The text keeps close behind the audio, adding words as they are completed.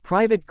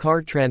Private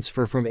car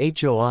transfer from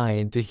Hoi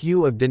An to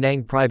Hue of Da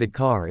Nang. Private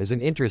car is an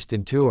interest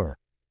in tour.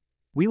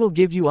 We will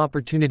give you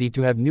opportunity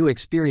to have new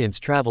experience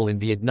travel in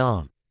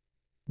Vietnam.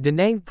 Da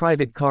Nang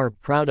private car,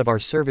 proud of our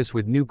service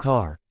with new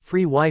car,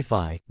 free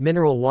Wi-Fi,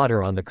 mineral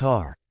water on the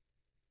car.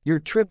 Your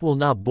trip will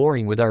not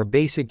boring with our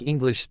basic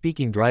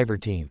English-speaking driver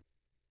team.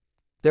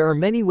 There are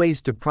many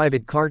ways to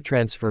private car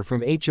transfer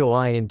from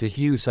Hoi An to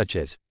Hue, such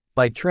as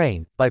by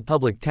train, by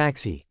public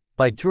taxi,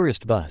 by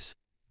tourist bus.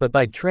 But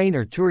by train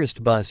or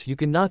tourist bus you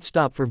cannot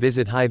stop for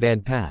visit Hoi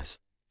An Pass,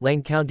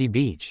 Lang County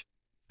Beach.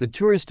 The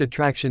tourist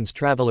attractions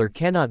traveler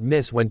cannot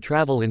miss when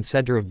travel in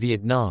center of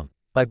Vietnam.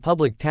 By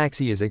public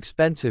taxi is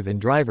expensive and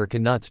driver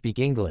cannot speak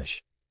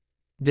English.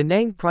 Da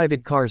Nang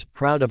private cars,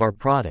 proud of our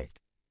product.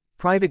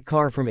 Private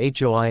car from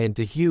Hoi An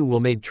to Hue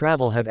will make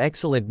travel have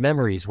excellent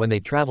memories when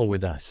they travel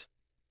with us.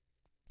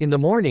 In the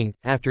morning,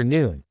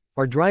 afternoon,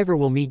 our driver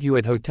will meet you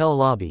at hotel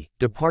lobby,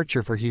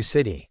 departure for Hue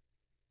City.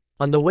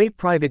 On the way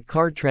private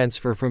car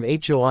transfer from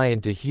Hoi An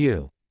to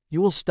Hue,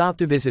 you will stop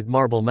to visit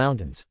Marble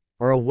Mountains,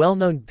 or a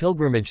well-known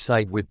pilgrimage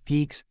site with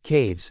peaks,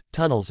 caves,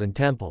 tunnels and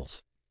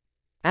temples.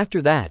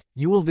 After that,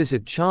 you will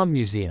visit Cham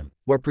Museum,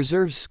 where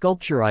preserves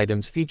sculpture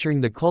items featuring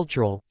the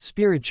cultural,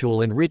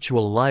 spiritual and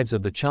ritual lives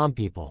of the Cham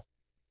people.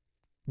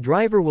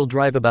 Driver will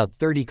drive about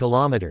 30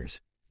 kilometers,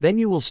 then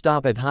you will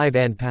stop at Hoi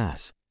An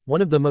Pass,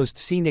 one of the most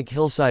scenic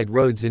hillside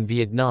roads in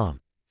Vietnam.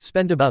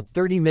 Spend about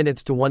 30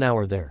 minutes to 1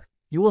 hour there.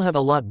 You will have a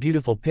lot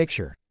beautiful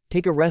picture,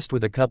 take a rest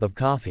with a cup of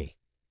coffee.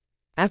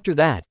 After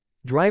that,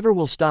 driver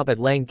will stop at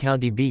Lang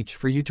County Beach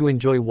for you to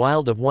enjoy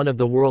wild of one of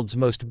the world's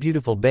most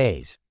beautiful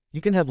bays.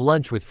 You can have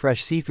lunch with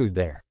fresh seafood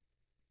there.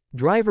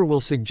 Driver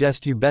will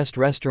suggest you best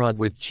restaurant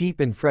with cheap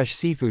and fresh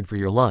seafood for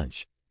your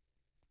lunch.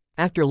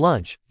 After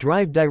lunch,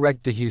 drive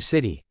direct to Hue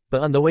City,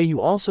 but on the way you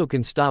also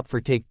can stop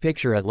for take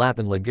picture at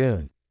Lapin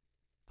Lagoon.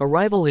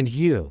 Arrival in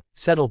Hue,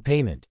 settle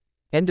payment.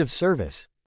 End of service.